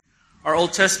Our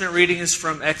Old Testament reading is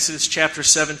from Exodus chapter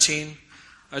 17.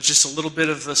 Just a little bit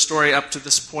of the story up to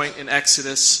this point in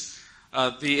Exodus.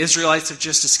 The Israelites have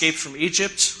just escaped from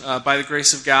Egypt by the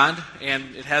grace of God,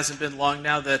 and it hasn't been long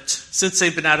now that since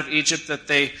they've been out of Egypt that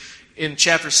they, in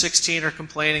chapter 16, are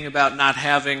complaining about not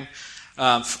having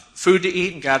food to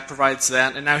eat, and God provides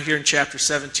that. And now here in chapter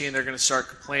 17, they're going to start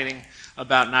complaining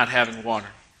about not having water.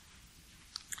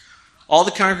 All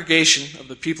the congregation of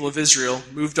the people of Israel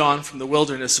moved on from the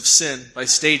wilderness of Sin by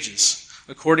stages,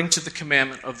 according to the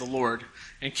commandment of the Lord,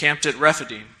 and camped at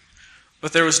Rephidim.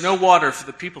 But there was no water for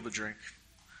the people to drink.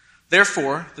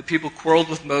 Therefore, the people quarreled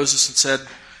with Moses and said,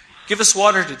 "Give us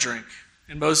water to drink."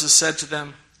 And Moses said to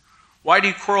them, "Why do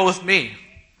you quarrel with me?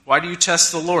 Why do you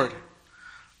test the Lord?"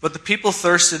 But the people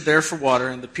thirsted there for water,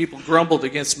 and the people grumbled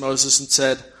against Moses and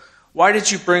said, "Why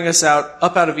did you bring us up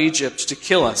out of Egypt to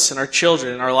kill us and our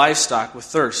children and our livestock with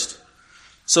thirst?"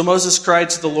 So Moses cried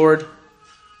to the Lord,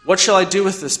 "What shall I do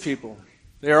with this people?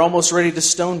 They are almost ready to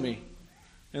stone me."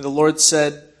 And the Lord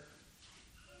said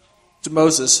to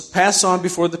Moses, "Pass on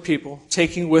before the people,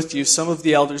 taking with you some of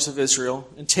the elders of Israel,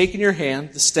 and take in your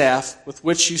hand the staff with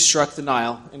which you struck the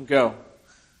Nile, and go.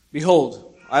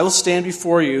 Behold, I will stand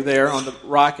before you there on the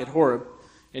rock at Horeb,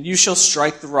 and you shall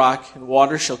strike the rock, and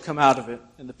water shall come out of it,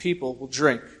 and the people will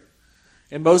drink."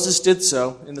 And Moses did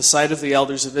so in the sight of the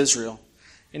elders of Israel.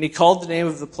 And he called the name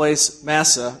of the place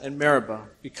Massah and Meribah,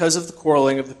 because of the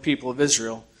quarreling of the people of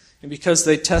Israel, and because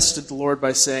they tested the Lord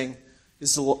by saying,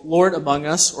 "Is the Lord among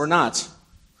us or not?"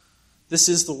 This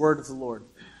is the word of the Lord.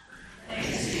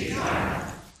 Thanks be to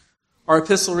God. Our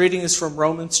epistle reading is from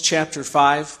Romans chapter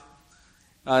 5.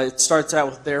 It starts out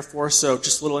with therefore, so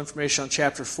just a little information on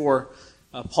chapter 4.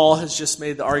 Paul has just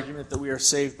made the argument that we are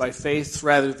saved by faith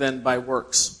rather than by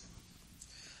works.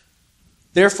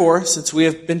 Therefore, since we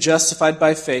have been justified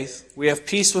by faith, we have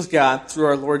peace with God through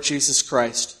our Lord Jesus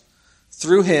Christ.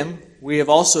 Through him, we have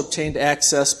also obtained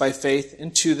access by faith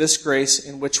into this grace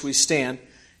in which we stand,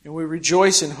 and we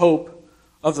rejoice in hope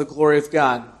of the glory of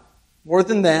God. More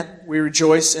than that, we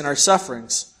rejoice in our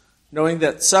sufferings, knowing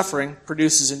that suffering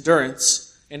produces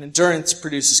endurance, and endurance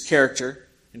produces character,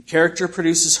 and character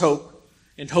produces hope,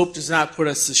 and hope does not put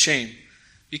us to shame,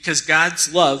 because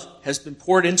God's love has been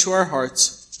poured into our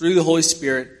hearts through the Holy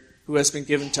Spirit who has been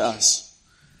given to us.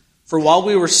 For while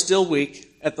we were still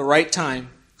weak, at the right time,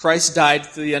 Christ died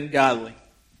for the ungodly.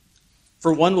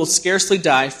 For one will scarcely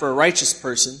die for a righteous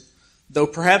person, though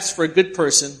perhaps for a good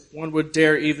person one would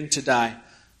dare even to die.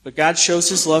 But God shows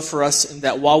his love for us in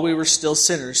that while we were still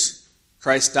sinners,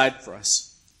 Christ died for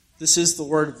us. This is the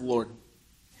word of the Lord.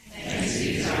 Thanks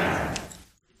be to God.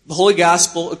 The Holy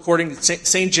Gospel according to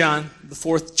St. John, the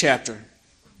 4th chapter.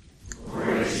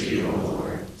 Glory to you, O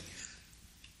Lord.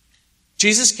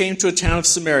 Jesus came to a town of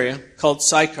Samaria called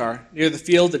Sychar, near the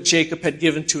field that Jacob had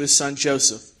given to his son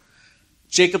Joseph.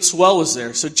 Jacob's well was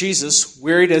there, so Jesus,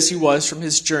 wearied as he was from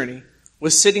his journey,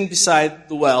 was sitting beside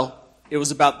the well. It was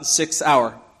about the 6th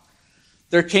hour.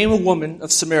 There came a woman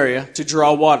of Samaria to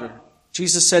draw water.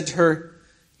 Jesus said to her,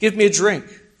 "Give me a drink,"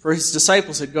 for his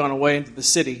disciples had gone away into the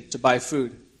city to buy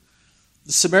food.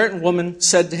 The Samaritan woman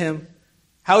said to him,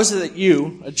 "How is it that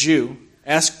you, a Jew,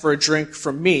 ask for a drink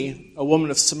from me, a woman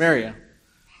of Samaria?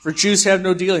 For Jews have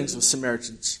no dealings with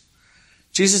Samaritans."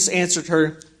 Jesus answered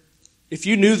her, "If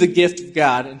you knew the gift of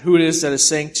God and who it is that is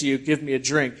saying to you, 'Give me a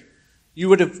drink,' you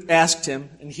would have asked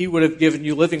him, and he would have given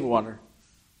you living water."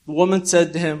 The woman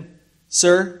said to him,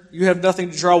 "Sir, you have nothing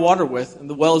to draw water with, and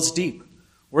the well is deep.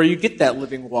 Where do you get that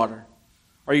living water?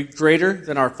 Are you greater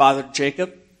than our father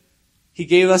Jacob? He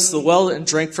gave us the well and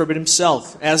drank from it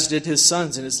himself, as did his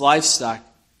sons and his livestock."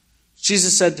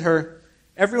 Jesus said to her,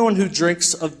 "Everyone who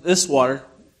drinks of this water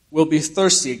will be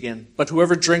thirsty again, but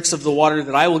whoever drinks of the water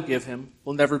that I will give him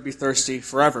will never be thirsty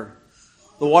forever.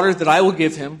 The water that I will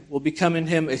give him will become in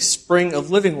him a spring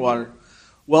of living water,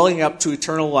 welling up to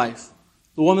eternal life."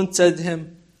 The woman said to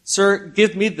him, "Sir,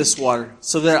 give me this water,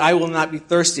 so that I will not be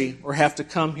thirsty or have to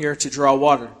come here to draw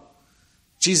water."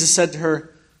 Jesus said to her,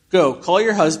 "Go, call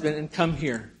your husband and come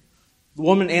here." The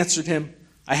woman answered him,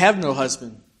 "I have no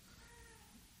husband."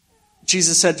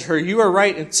 Jesus said to her, "You are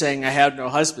right in saying, 'I have no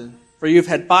husband,' for you have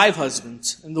had 5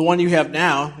 husbands, and the one you have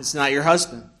now is not your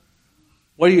husband.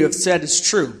 What you have said is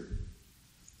true."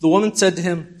 The woman said to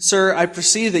him, "Sir, I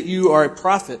perceive that you are a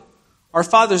prophet. Our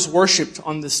fathers worshipped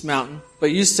on this mountain,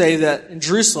 but you say that in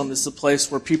Jerusalem is the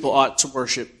place where people ought to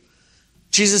worship."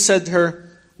 Jesus said to her,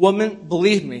 "Woman,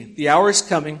 believe me, the hour is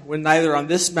coming when neither on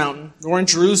this mountain nor in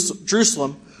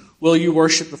Jerusalem will you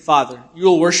worship the Father. You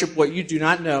will worship what you do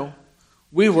not know.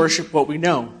 We worship what we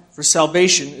know, for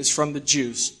salvation is from the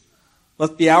Jews.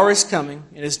 But the hour is coming,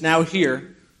 and is now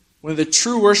here, when the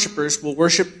true worshipers will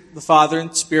worship the Father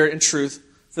in spirit and truth,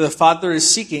 for the Father is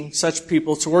seeking such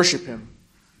people to worship him.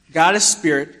 God is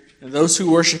spirit, and those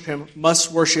who worship him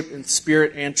must worship in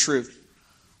spirit and truth."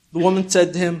 The woman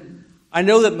said to him, "I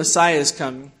know that Messiah is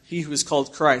coming, he who is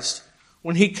called Christ.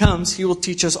 When he comes, he will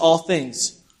teach us all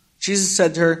things." Jesus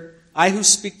said to her, "I who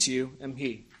speak to you am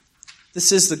he."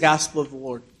 This is the gospel of the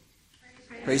Lord.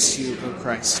 Praise to you, O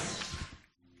Christ.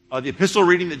 The epistle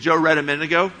reading that Joe read a minute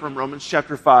ago from Romans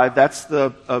chapter 5, that's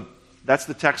the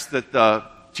text that the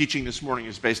teaching this morning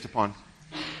is based upon.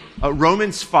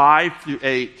 Romans 5 through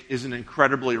 8 is an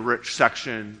incredibly rich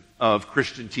section of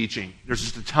Christian teaching. There's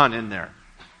just a ton in there.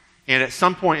 And at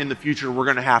some point in the future, we're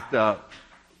going to have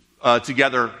to,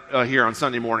 together here on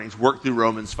Sunday mornings, work through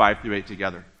Romans 5 through 8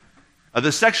 together.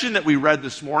 The section that we read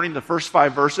this morning, the first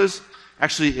 5 verses,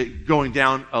 actually going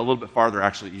down a little bit farther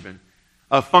actually even,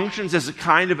 functions as a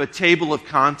kind of a table of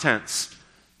contents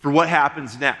for what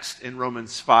happens next in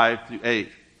Romans 5 through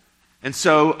 8. And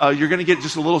so you're going to get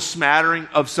just a little smattering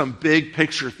of some big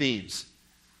picture themes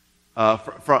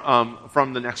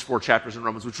from the next 4 chapters in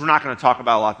Romans, which we're not going to talk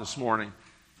about a lot this morning.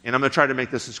 And I'm going to try to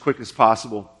make this as quick as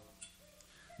possible.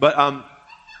 But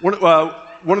one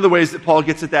of the ways that Paul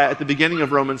gets at that at the beginning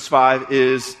of Romans 5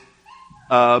 is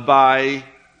by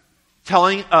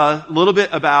telling a little bit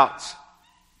about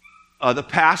the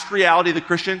past reality of the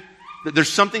Christian, that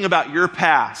there's something about your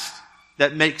past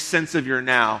that makes sense of your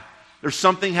now. There's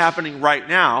something happening right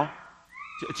now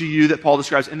to you that Paul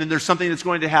describes, and then there's something that's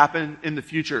going to happen in the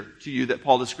future to you that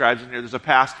Paul describes in here. There's a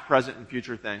past, present, and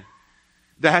future thing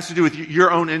that has to do with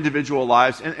your own individual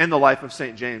lives and the life of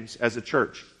St. James as a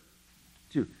church,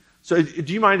 too. So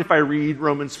do you mind if I read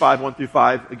Romans 5, 1 through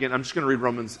 5? Again, I'm just going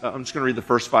to read the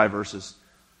first 5 verses.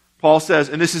 Paul says,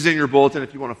 and this is in your bulletin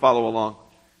if you want to follow along.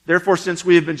 "Therefore, since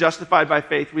we have been justified by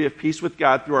faith, we have peace with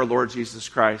God through our Lord Jesus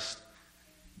Christ.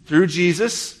 Through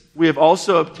Jesus, we have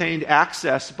also obtained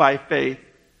access by faith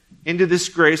into this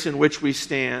grace in which we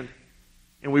stand,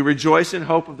 and we rejoice in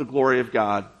hope of the glory of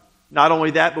God. Not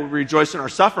only that, but we rejoice in our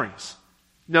sufferings,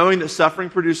 knowing that suffering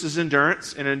produces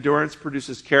endurance, and endurance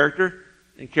produces character,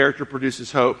 and character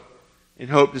produces hope. And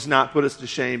hope does not put us to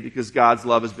shame, because God's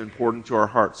love has been poured into our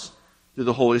hearts through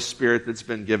the Holy Spirit that's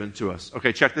been given to us."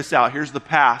 Okay, check this out. Here's the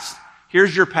past.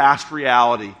 Here's your past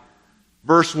reality.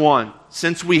 Verse 1,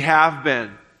 "Since we have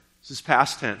been," this is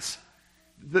past tense,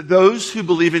 "those who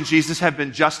believe in Jesus have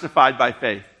been justified by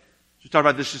faith." We talked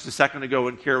about this just a second ago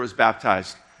when Kara was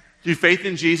baptized. Through faith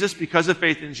in Jesus, because of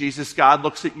faith in Jesus, God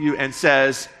looks at you and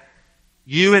says,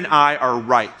 "You and I are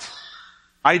right.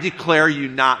 I declare you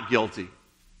not guilty."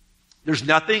 There's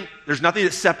nothing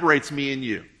that separates me and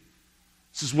you.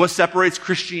 This is what separates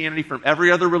Christianity from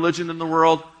every other religion in the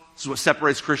world. This is what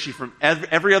separates Christianity from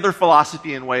every other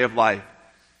philosophy and way of life,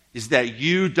 is that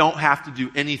you don't have to do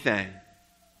anything.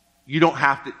 You don't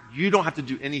have to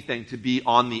do anything to be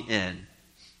on the end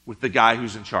with the guy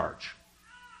who's in charge.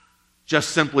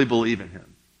 Just simply believe in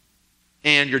him.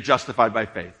 And you're justified by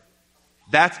faith.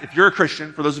 If you're a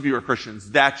Christian, for those of you who are Christians,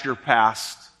 that's your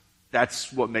past.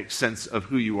 That's what makes sense of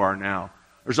who you are now.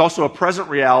 There's also a present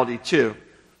reality too.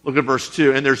 Look at verse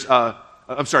 2, and there's,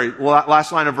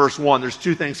 last line of verse 1. There's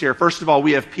 2 things here. First of all,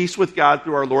 we have peace with God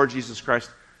through our Lord Jesus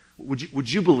Christ.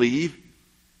 Would you believe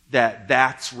that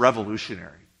that's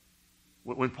revolutionary?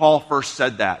 When Paul first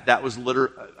said that was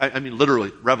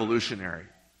literally revolutionary.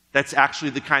 That's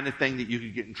actually the kind of thing that you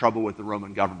could get in trouble with the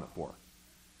Roman government for.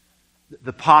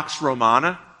 The Pax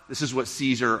Romana, this is what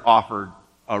Caesar offered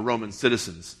Roman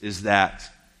citizens, is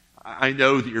that I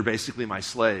know that you're basically my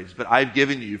slaves, but I've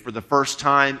given you, for the first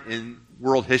time in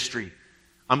world history,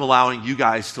 I'm allowing you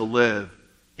guys to live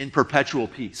in perpetual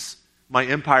peace. My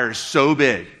empire is so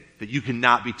big that you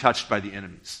cannot be touched by the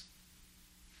enemies.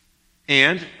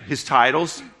 And his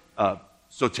titles,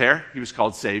 Soter, he was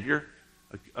called Savior.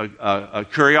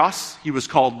 Kurios, he was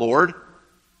called Lord.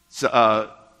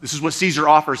 This is what Caesar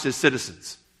offers his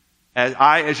citizens.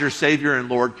 As your Savior and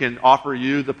Lord, can offer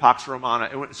you the Pax Romana.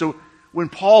 And so when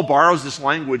Paul borrows this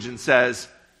language and says,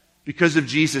 because of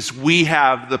Jesus, we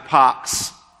have the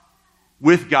Pax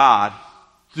with God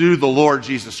through the Lord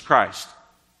Jesus Christ,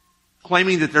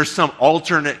 claiming that there's some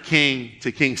alternate king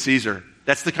to King Caesar,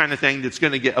 that's the kind of thing that's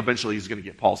going to eventually he's going to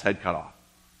get Paul's head cut off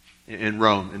in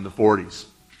Rome in the 40s.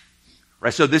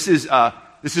 Right? So this is in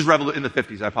the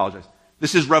 50s, I apologize.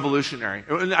 This is revolutionary.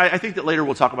 And I think that later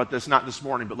we'll talk about this, not this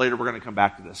morning, but later we're going to come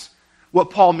back to this. What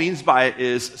Paul means by it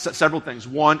is several things.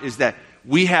 One is that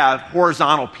we have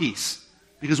horizontal peace.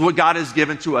 Because what God has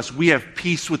given to us, we have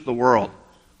peace with the world.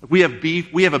 We have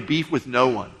a beef with no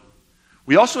one.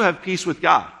 We also have peace with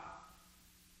God.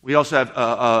 We also have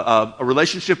a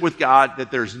relationship with God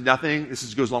that there's nothing,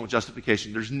 this goes along with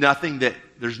justification, there's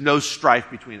no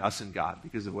strife between us and God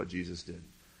because of what Jesus did.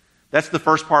 That's the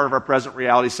first part of our present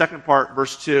reality. Second part,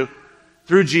 verse 2,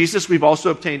 through Jesus we've also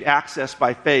obtained access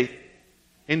by faith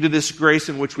into this grace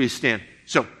in which we stand.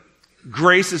 So,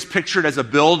 grace is pictured as a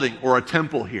building or a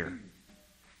temple here.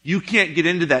 You can't get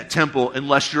into that temple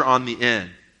unless you're on the in.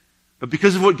 But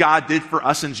because of what God did for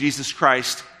us in Jesus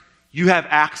Christ, you have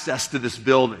access to this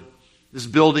building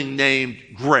named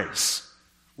grace,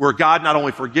 where God not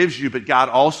only forgives you, but God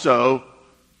also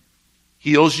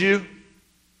heals you,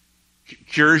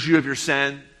 cures you of your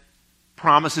sin,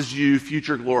 promises you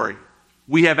future glory.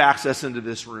 We have access into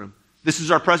this room. This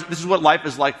is what life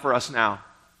is like for us now,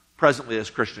 presently as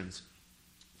Christians.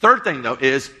 Third thing, though,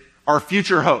 is our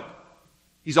future hope.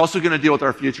 He's also going to deal with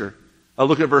our future.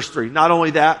 Look at verse 3. Not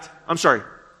only that,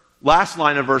 last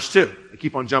line of verse 2. I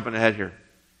keep on jumping ahead here.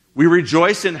 We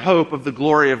rejoice in hope of the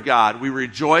glory of God. We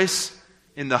rejoice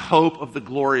in the hope of the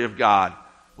glory of God.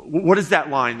 What does that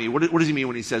line mean? What does he mean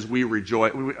when he says we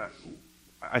rejoice?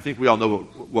 I think we all know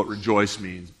what rejoice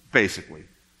means, basically.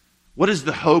 What does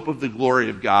the hope of the glory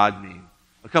of God mean?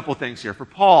 A couple of things here. For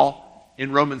Paul,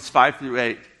 in Romans 5 through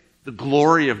 8, the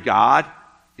glory of God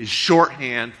is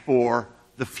shorthand for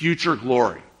the future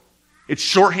glory. It's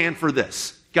shorthand for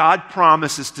this. God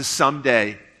promises to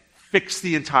someday fix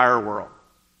the entire world.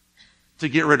 To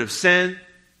get rid of sin,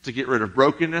 to get rid of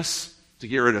brokenness, to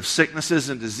get rid of sicknesses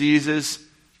and diseases,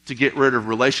 to get rid of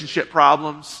relationship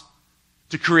problems,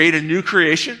 to create a new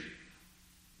creation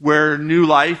where new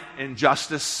life and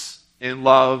justice and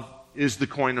love is the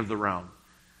coin of the realm.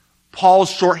 Paul's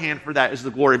shorthand for that is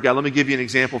the glory of God. Let me give you an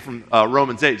example from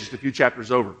Romans 8, just a few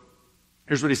chapters over.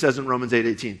 Here's what he says in Romans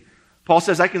 8:18. Paul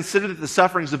says, I consider that the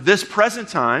sufferings of this present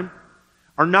time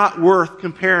are not worth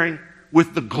comparing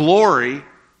with the glory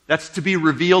that's to be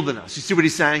revealed in us. You see what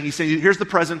he's saying? He's saying, here's the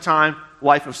present time,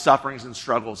 life of sufferings and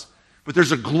struggles. But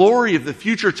there's a glory of the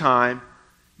future time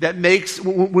that makes,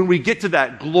 when we get to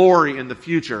that glory in the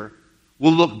future,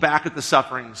 we'll look back at the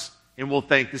sufferings and we'll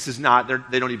think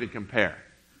they don't even compare.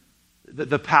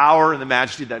 The power and the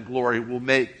majesty of that glory will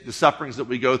make the sufferings that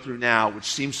we go through now, which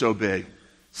seem so big,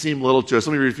 seem little to us.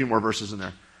 Let me read a few more verses in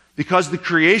there. Because the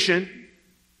creation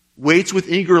waits with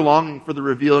eager longing for the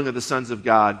revealing of the sons of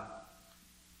God.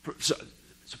 So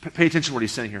pay attention to what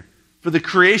he's saying here. For the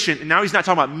creation, and now he's not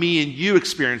talking about me and you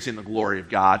experiencing the glory of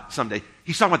God someday.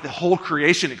 He's talking about the whole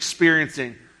creation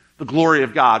experiencing the glory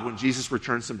of God when Jesus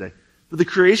returns someday. For the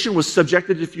creation was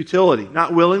subjected to futility,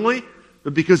 not willingly,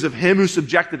 but because of him who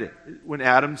subjected it when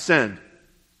Adam sinned.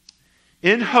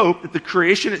 In hope that the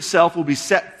creation itself will be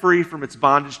set free from its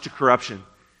bondage to corruption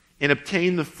and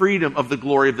obtain the freedom of the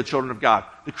glory of the children of God.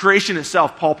 The creation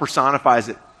itself, Paul personifies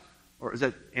it. Or is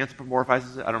that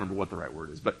anthropomorphizes it? I don't remember what the right word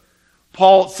is. But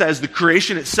Paul says the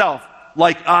creation itself,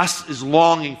 like us, is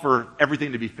longing for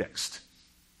everything to be fixed,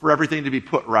 for everything to be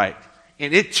put right.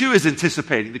 And it too is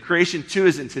anticipating, the creation too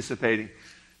is anticipating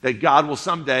that God will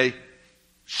someday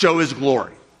show his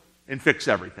glory and fix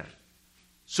everything.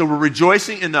 So we're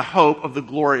rejoicing in the hope of the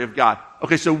glory of God.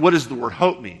 Okay, so what does the word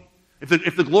hope mean?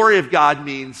 If the glory of God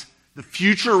means the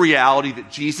future reality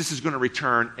that Jesus is going to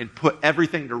return and put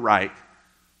everything to right,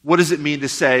 what does it mean to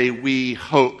say we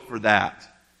hope for that?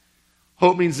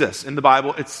 Hope means this. In the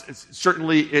Bible,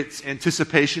 it's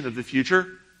anticipation of the future,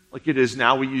 like it is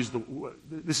now.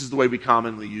 This is the way we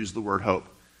commonly use the word hope,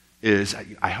 is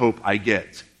I hope I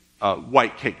get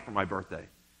white cake for my birthday.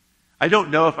 I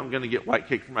don't know if I'm going to get white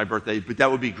cake for my birthday, but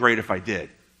that would be great if I did.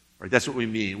 Right? That's what we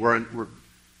mean.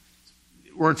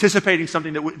 We're anticipating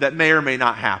something that may or may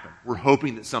not happen. We're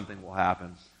hoping that something will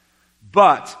happen.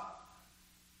 But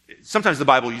sometimes the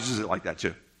Bible uses it like that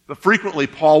too. But frequently,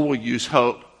 Paul will use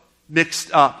hope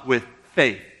mixed up with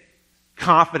faith,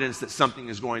 confidence that something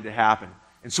is going to happen.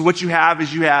 And so what you have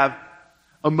is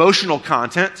emotional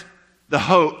content, the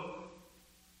hope,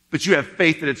 but you have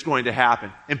faith that it's going to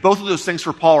happen. And both of those things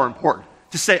for Paul are important.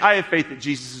 To say, I have faith that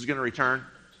Jesus is going to return,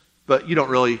 but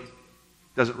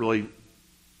doesn't really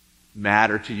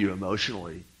matter to you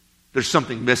emotionally. There's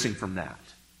something missing from that.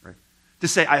 Right? To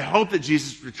say, I hope that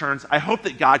Jesus returns. I hope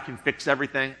that God can fix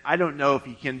everything. I don't know if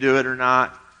he can do it or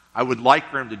not. I would like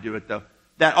for him to do it, though.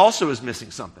 That also is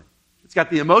missing something. It's got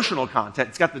the emotional content.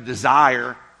 It's got the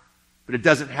desire, but it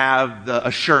doesn't have the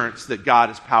assurance that God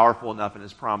is powerful enough and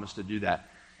has promised to do that.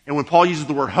 And when Paul uses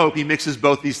the word hope, he mixes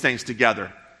both these things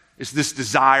together. It's this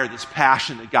desire, this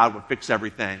passion that God would fix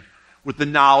everything with the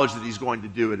knowledge that he's going to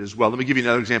do it as well. Let me give you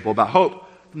another example about hope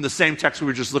from the same text we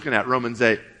were just looking at, Romans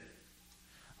 8,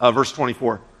 verse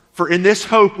 24. For in this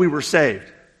hope we were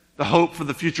saved. the hope for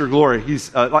the future glory.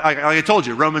 He's like I told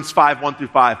you, Romans 5, 1 through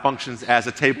 5 functions as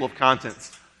a table of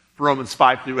contents for Romans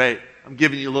 5 through 8. I'm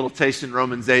giving you a little taste in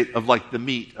Romans 8 of like the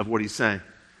meat of what he's saying.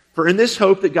 For in this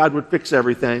hope that God would fix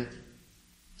everything,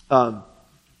 let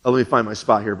me find my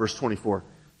spot here, verse 24.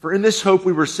 For in this hope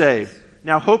we were saved.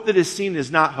 Now hope that is seen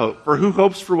is not hope, for who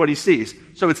hopes for what he sees?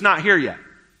 So it's not here yet.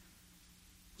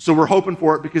 So we're hoping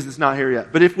for it because it's not here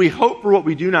yet. But if we hope for what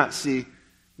we do not see,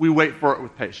 we wait for it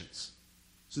with patience.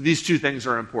 So these two things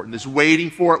are important. This waiting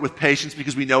for it with patience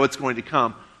because we know it's going to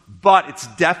come, but it's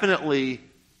definitely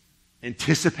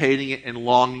anticipating it and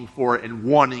longing for it and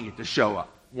wanting it to show up,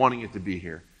 wanting it to be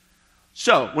here.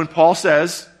 So when Paul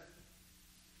says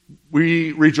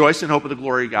we rejoice in hope of the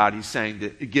glory of God, he's saying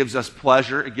that it gives us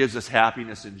pleasure, it gives us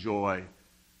happiness and joy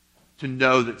to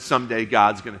know that someday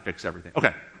God's going to fix everything.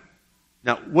 Okay.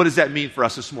 Now, what does that mean for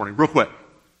us this morning? Real quick.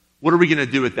 What are we going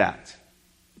to do with that?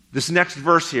 This next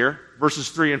verse here, verses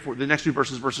 3 and 4, the next two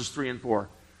verses, verses 3 and 4,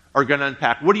 are going to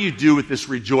unpack. What do you do with this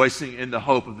rejoicing in the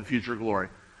hope of the future glory?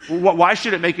 Why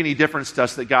should it make any difference to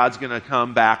us that God's going to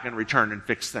come back and return and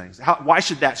fix things? Why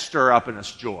should that stir up in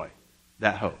us joy,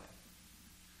 that hope?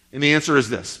 And the answer is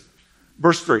this.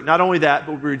 Verse 3, not only that,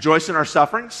 but we rejoice in our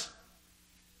sufferings.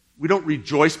 We don't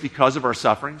rejoice because of our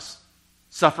sufferings.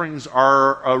 Sufferings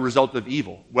are a result of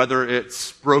evil, whether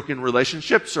it's broken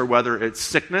relationships or whether it's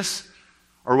sickness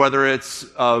or whether it's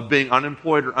being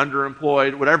unemployed or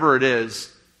underemployed, whatever it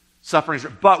is, sufferings.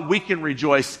 But we can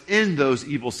rejoice in those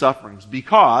evil sufferings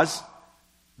because,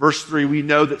 verse 3, we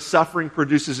know that suffering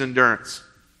produces endurance.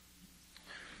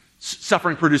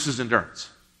 Suffering produces endurance.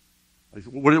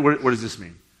 What does this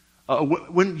mean?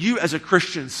 When you as a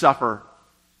Christian suffer,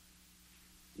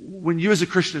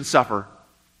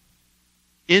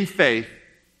 in faith,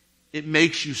 it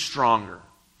makes you stronger.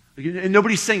 And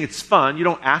nobody's saying it's fun. You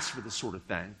don't ask for this sort of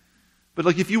thing. But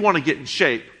like if you want to get in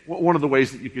shape, one of the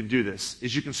ways that you can do this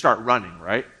is you can start running,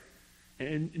 right?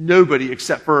 And nobody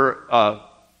except for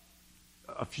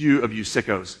a few of you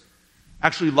sickos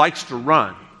actually likes to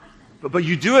run. But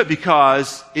you do it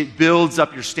because it builds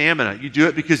up your stamina. You do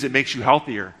it because it makes you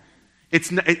healthier.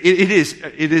 It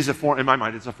is a form, in my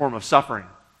mind, it's a form of suffering.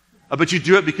 But you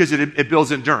do it because it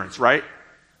builds endurance, right?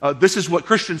 This is what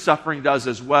Christian suffering does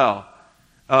as well.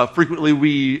 Frequently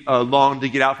we long to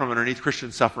get out from underneath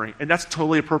Christian suffering, and that's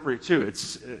totally appropriate too.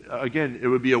 It's again, it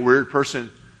would be a weird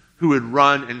person who would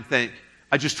run and think,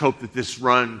 I just hope that this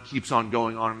run keeps on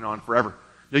going on and on forever.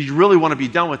 No, you really want to be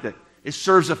done with it. It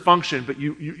serves a function, but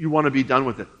you want to be done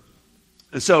with it.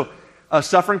 And so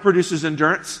suffering produces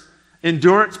endurance.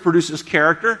 Endurance produces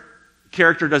character.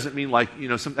 Character doesn't mean like,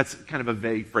 that's kind of a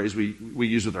vague phrase we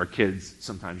use with our kids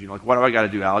sometimes. Like, why do I got to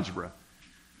do algebra?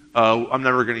 I'm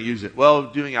never going to use it.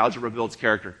 Well, doing algebra builds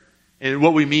character. And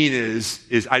what we mean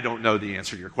is I don't know the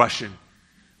answer to your question,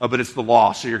 but it's the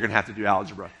law, so you're going to have to do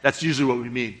algebra. That's usually what we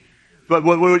mean. But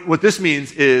what this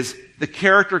means is the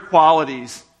character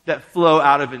qualities that flow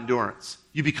out of endurance.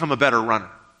 You become a better runner.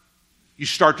 You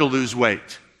start to lose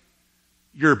weight.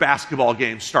 Your basketball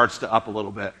game starts to up a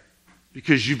little bit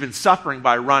because you've been suffering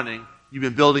by running, you've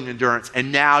been building endurance,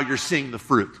 and now you're seeing the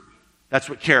fruit. That's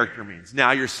what character means.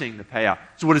 Now you're seeing the payout.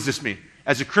 So what does this mean?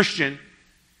 As a Christian,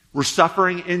 we're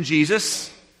suffering in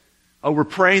Jesus. We're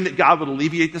praying that God would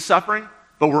alleviate the suffering,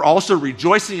 but we're also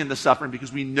rejoicing in the suffering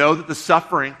because we know that the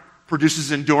suffering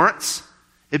produces endurance.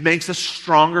 It makes us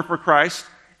stronger for Christ,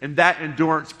 and that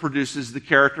endurance produces the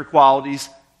character qualities,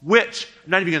 which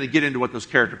I'm not even going to get into what those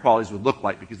character qualities would look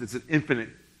like because it's an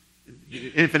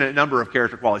infinite number of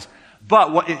character qualities.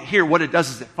 But what it does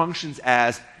is it functions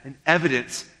as an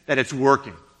evidence that it's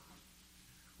working,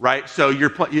 right? So you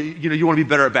want to be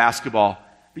better at basketball,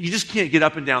 but you just can't get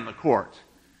up and down the court.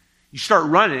 You start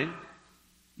running,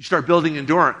 you start building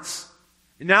endurance,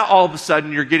 and now all of a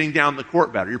sudden you're getting down the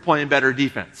court better. You're playing better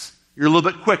defense. You're a little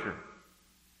bit quicker.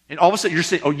 And all of a sudden you're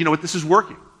saying, oh, you know what, this is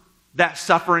working. That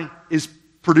suffering is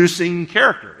producing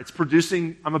character. It's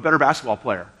producing, I'm a better basketball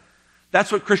player.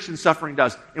 That's what Christian suffering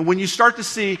does. And when you start to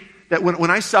see that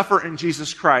when I suffer in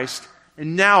Jesus Christ,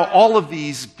 and now all of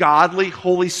these godly,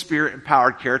 Holy Spirit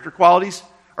empowered character qualities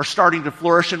are starting to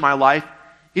flourish in my life,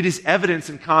 it is evidence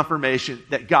and confirmation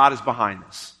that God is behind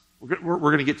this. We're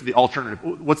going to get to the alternative.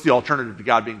 What's the alternative to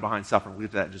God being behind suffering? We'll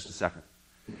get to that in just a second.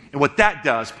 And what that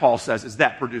does, Paul says, is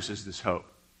that produces this hope.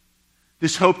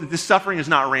 This hope that this suffering is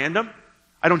not random.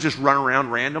 I don't just run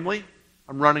around randomly.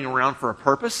 I'm running around for a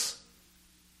purpose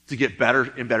to get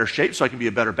in better shape so I can be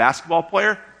a better basketball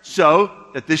player so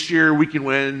that this year we can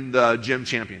win the gym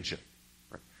championship.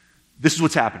 Right? This is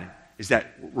what's happening, is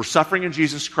that we're suffering in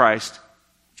Jesus Christ,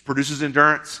 which produces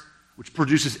endurance, which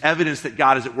produces evidence that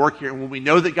God is at work here. And when we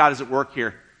know that God is at work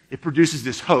here, it produces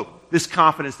this hope, this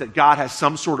confidence that God has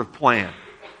some sort of plan,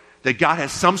 that God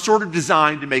has some sort of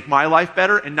design to make my life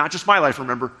better, and not just my life,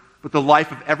 remember, but the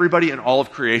life of everybody in all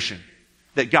of creation,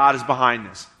 that God is behind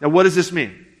this. Now, what does this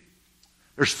mean?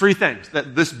 There's three things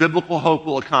that this biblical hope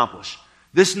will accomplish.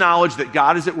 This knowledge that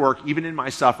God is at work, even in my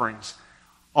sufferings,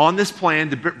 on this plan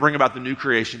to bring about the new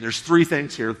creation. There's three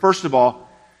things here. First of all,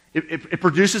 it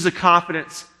produces a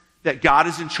confidence that God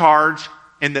is in charge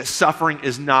and that suffering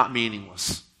is not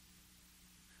meaningless.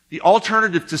 The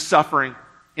alternative to suffering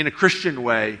in a Christian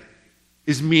way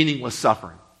is meaningless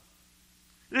suffering.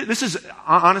 This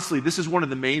is one of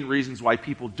the main reasons why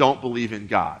people don't believe in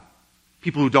God.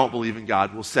 People who don't believe in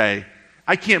God will say,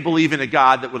 I can't believe in a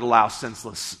God that would allow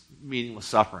senseless, meaningless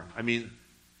suffering. I mean,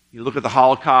 you look at the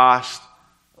Holocaust,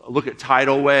 look at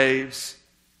tidal waves.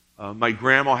 My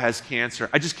grandma has cancer.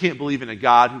 I just can't believe in a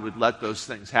God who would let those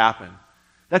things happen.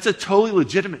 That's a totally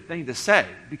legitimate thing to say,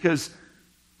 because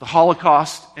the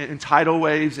Holocaust and tidal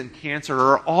waves and cancer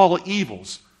are all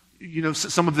evils. You know,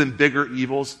 some of them bigger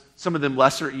evils, some of them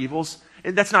lesser evils.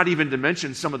 And that's not even to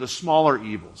mention some of the smaller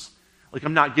evils. Like,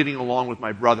 I'm not getting along with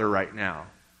my brother right now.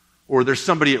 Or there's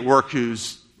somebody at work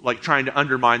who's like trying to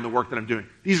undermine the work that I'm doing.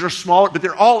 These are smaller, but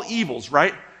they're all evils,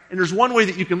 right? And there's one way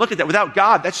that you can look at that. Without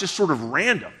God, that's just sort of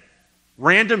random.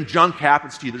 Random junk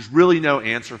happens to you. There's really no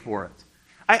answer for it.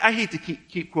 I hate to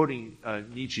keep quoting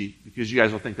Nietzsche, because you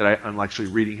guys will think that I'm actually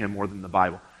reading him more than the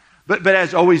Bible. But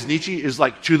as always, Nietzsche is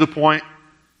like to the point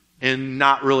and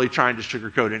not really trying to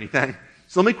sugarcoat anything.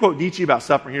 So let me quote Nietzsche about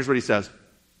suffering. Here's what he says.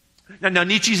 Now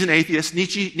Nietzsche's an atheist.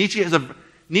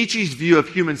 Nietzsche's view of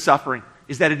human suffering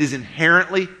is that it is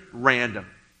inherently random.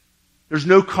 There's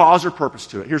no cause or purpose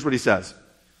to it. Here's what he says.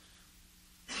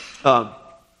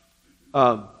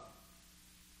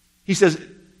 He says,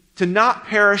 to not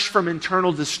perish from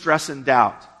internal distress and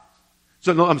doubt.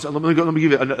 So let me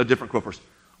give you a different quote first.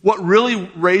 What really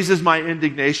raises my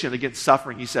indignation against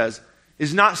suffering, he says,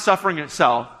 is not suffering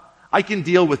itself. I can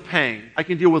deal with pain. I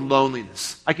can deal with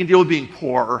loneliness. I can deal with being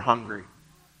poor or hungry.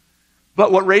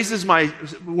 But what raises my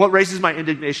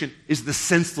indignation is the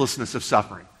senselessness of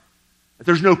suffering. That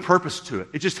there's no purpose to it.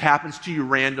 It just happens to you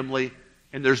randomly,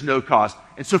 and there's no cause.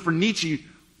 And so for Nietzsche,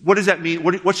 what does that mean?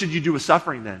 What should you do with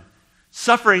suffering then?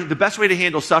 Suffering, the best way to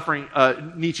handle suffering,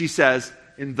 Nietzsche says,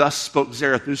 and thus spoke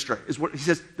Zarathustra, is what he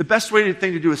says, the best thing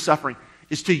to do with suffering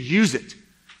is to use it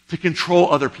to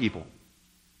control other people.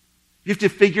 You have to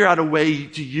figure out a way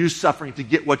to use suffering to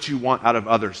get what you want out of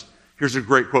others. Here's a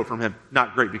great quote from him.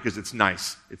 Not great because it's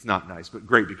nice. It's not nice, but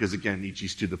great because, again,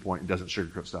 Nietzsche's to the point and doesn't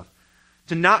sugarcoat stuff.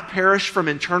 To not perish from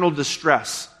internal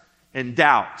distress and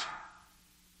doubt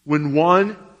when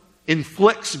one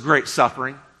inflicts great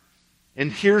suffering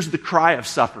and hears the cry of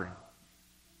suffering.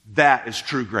 That is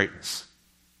true greatness.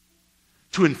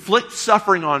 To inflict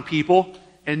suffering on people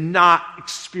and not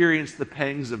experience the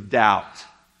pangs of doubt.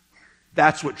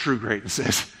 That's what true greatness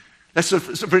is. So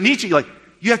for Nietzsche,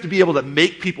 you have to be able to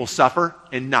make people suffer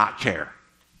and not care.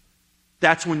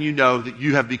 That's when you know that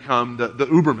you have become the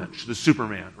Ubermensch, the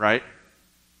Superman, right?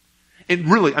 And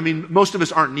really, most of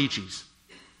us aren't Nietzsche's.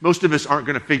 Most of us aren't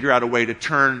going to figure out a way to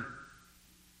turn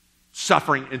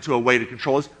suffering into a way to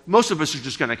control us. Most of us are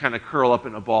just going to kind of curl up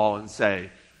in a ball and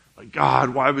say, God,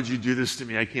 why would you do this to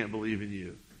me? I can't believe in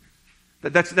you.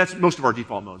 That's most of our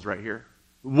default modes right here.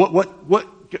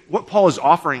 What Paul is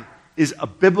offering is a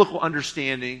biblical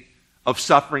understanding of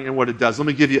suffering and what it does. Let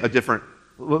me give you let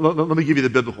me give you the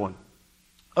biblical one.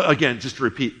 Again, just to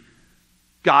repeat,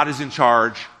 God is in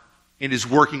charge and is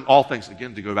working all things,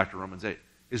 again, to go back to Romans 8,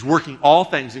 is working all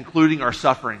things, including our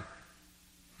suffering,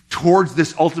 towards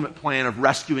this ultimate plan of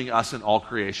rescuing us in all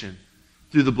creation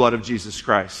through the blood of Jesus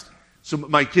Christ. So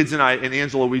my kids and I, and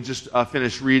Angela, we just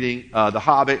finished reading The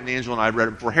Hobbit, and Angela and I had read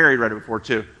it before. Harry read it before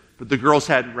too, but the girls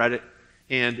hadn't read it.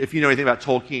 And if you know anything about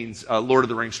Tolkien's Lord of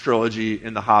the Rings trilogy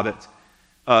and The Hobbit,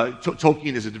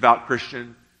 Tolkien is a devout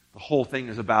Christian. The whole thing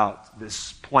is about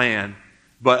this plan,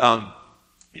 but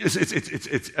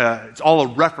it's all a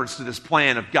reference to this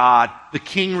plan of God, the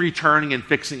King returning and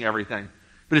fixing everything.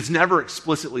 But it's never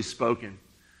explicitly spoken.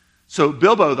 So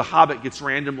Bilbo, the Hobbit, gets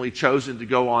randomly chosen to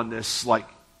go on this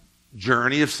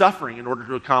journey of suffering in order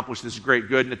to accomplish this great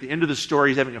good. And at the end of the story,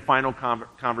 he's having a final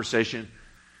conversation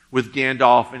with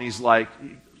Gandalf, and he's like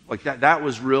that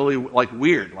was really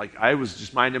weird. I was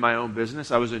just minding my own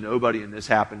business. I was a nobody, and this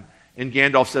happened. And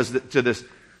Gandalf says to this.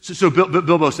 So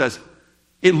Bilbo says,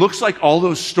 it looks like all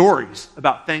those stories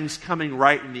about things coming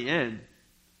right in the end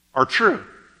are true.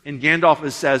 And Gandalf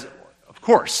says, of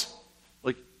course.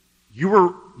 You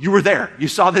were there. You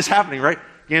saw this happening, right?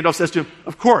 Gandalf says to him,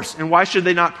 of course. And why should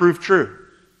they not prove true?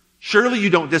 Surely you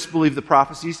don't disbelieve the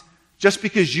prophecies. just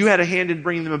because you had a hand in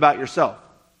bringing them about yourself.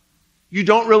 You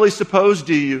don't really suppose,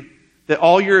 do you, that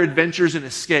all your adventures and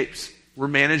escapes were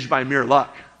managed by mere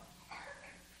luck?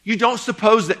 You don't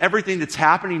suppose that everything that's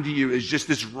happening to you is just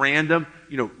this random,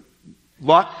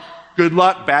 luck, good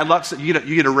luck, bad luck. So you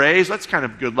get a raise, that's kind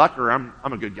of good luck, or I'm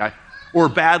a good guy. Or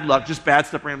bad luck, just bad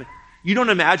stuff randomly. You don't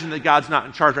imagine that God's not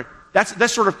in charge, right? That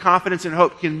sort of confidence and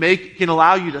hope can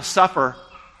allow you to suffer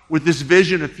with this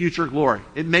vision of future glory.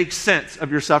 It makes sense of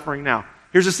your suffering now.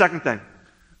 Here's the second thing.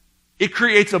 It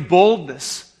creates a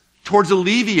boldness towards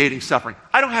alleviating suffering.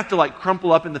 I don't have to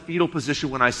crumple up in the fetal position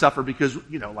when I suffer because,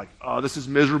 this is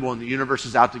miserable and the universe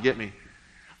is out to get me.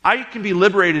 I can be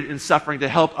liberated in suffering to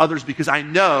help others because I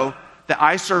know that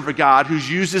I serve a God who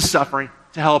uses suffering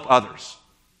to help others.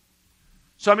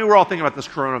 So, we're all thinking about this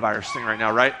coronavirus thing right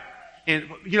now, right? And,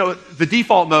 the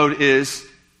default mode is,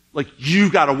 you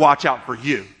got to watch out for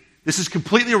you. This is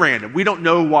completely random. We don't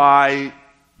know why,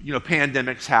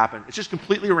 pandemics happen. It's just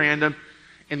completely random.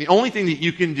 And the only thing that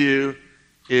you can do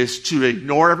is to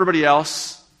ignore everybody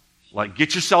else,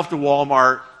 get yourself to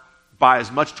Walmart, buy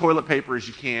as much toilet paper as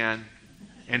you can,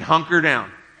 and hunker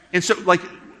down. And so,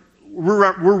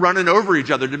 we're running over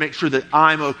each other to make sure that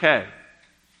I'm okay.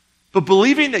 But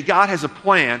believing that God has a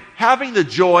plan, having the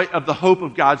joy of the hope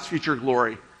of God's future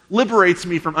glory, liberates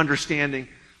me from understanding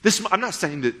this. I'm not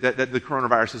saying that the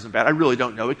coronavirus isn't bad. I really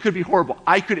don't know. It could be horrible.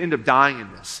 I could end up dying in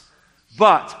this.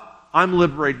 But I'm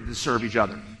liberated to serve each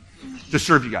other, to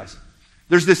serve you guys.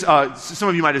 There's this, some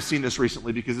of you might have seen this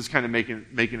recently because it's kind of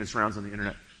making its rounds on the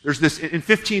internet. There's this, in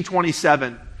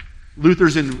 1527,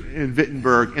 Luther's in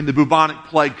Wittenberg, and the bubonic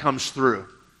plague comes through.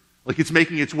 It's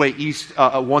making its way east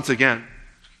once again.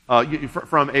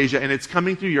 From Asia, and it's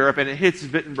coming through Europe, and it hits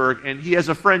Wittenberg, and he has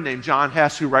a friend named John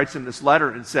Hess who writes him this letter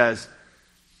and says,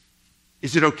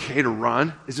 is it okay to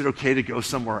run? Is it okay to go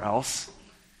somewhere else?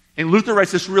 And Luther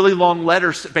writes this really long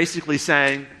letter basically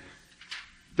saying,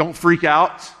 don't freak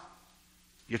out.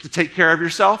 You have to take care of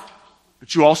yourself,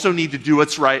 but you also need to do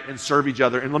what's right and serve each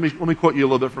other. And let me quote you a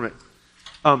little bit from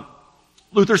it.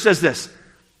 Luther says this,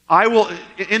 I will,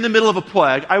 in the middle of a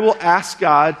plague, I will ask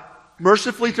God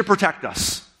mercifully to protect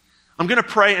us. I'm going to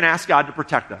pray and ask God to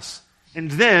protect us.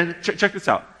 And then, check this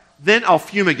out. Then I'll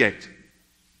fumigate.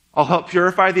 I'll help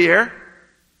purify the air.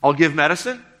 I'll give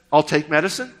medicine. I'll take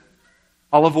medicine.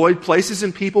 I'll avoid places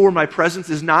and people where my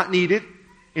presence is not needed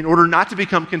in order not to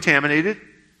become contaminated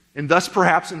and thus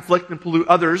perhaps inflict and pollute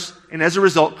others and as a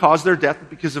result cause their death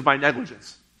because of my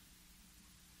negligence.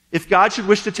 If God should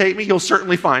wish to take me, he'll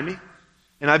certainly find me.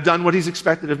 And I've done what he's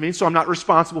expected of me, so I'm not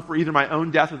responsible for either my own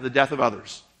death or the death of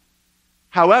others.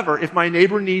 However, if my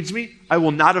neighbor needs me, I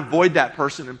will not avoid that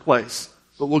person in place,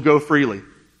 but will go freely.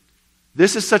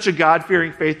 This is such a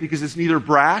God-fearing faith because it's neither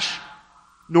brash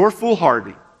nor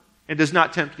foolhardy and does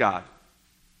not tempt God.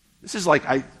 This is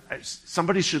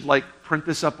somebody should print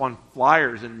this up on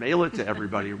flyers and mail it to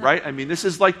everybody, right? This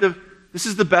is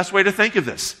the best way to think of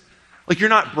this. You're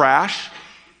not brash,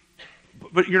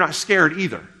 but you're not scared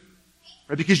either.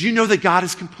 Right? Because you know that God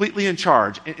is completely in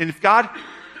charge. And if God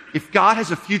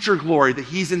has a future glory, that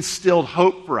he's instilled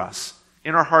hope for us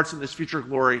in our hearts in this future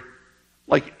glory,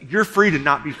 you're free to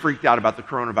not be freaked out about the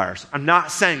coronavirus. I'm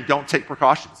not saying don't take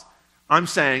precautions. I'm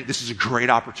saying this is a great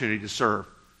opportunity to serve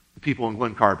the people in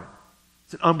Glen Carbon.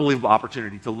 It's an unbelievable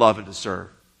opportunity to love and to serve.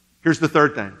 Here's the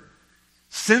third thing.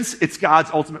 Since it's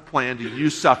God's ultimate plan to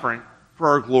use suffering for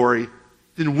our glory,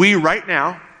 then we right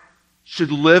now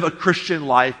should live a Christian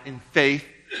life in faith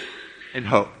and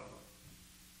hope.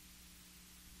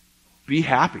 Be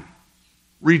happy.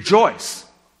 Rejoice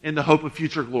in the hope of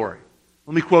future glory.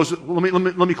 Let me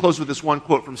close with this one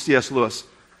quote from C.S. Lewis.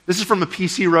 This is from a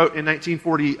piece he wrote in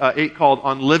 1948 called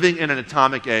On Living in an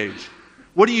Atomic Age.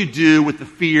 What do you do with the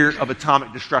fear of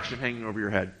atomic destruction hanging over your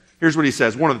head? Here's what he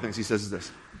says. One of the things he says is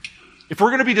this. If we're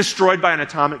going to be destroyed by an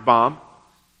atomic bomb,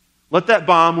 let that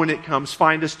bomb, when it comes,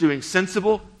 find us doing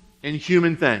sensible and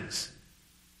human things.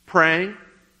 Praying,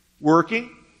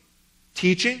 working,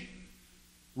 teaching,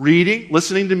 reading,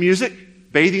 listening to music,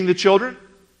 bathing the children,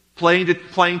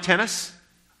 playing tennis,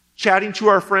 chatting to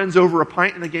our friends over a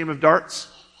pint and a game of darts,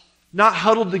 not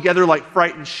huddled together like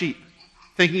frightened sheep,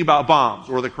 thinking about bombs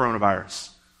or the coronavirus.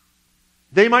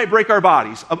 They might break our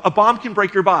bodies. A bomb can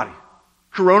break your body.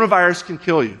 Coronavirus can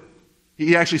kill you.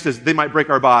 He actually says they might break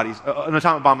our bodies. An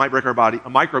atomic bomb might break our body. A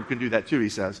microbe can do that too, he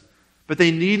says. But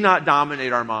they need not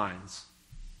dominate our minds.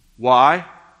 Why?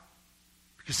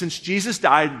 Because since Jesus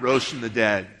died and rose from the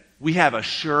dead, we have a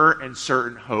sure and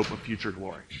certain hope of future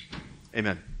glory.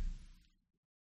 Amen.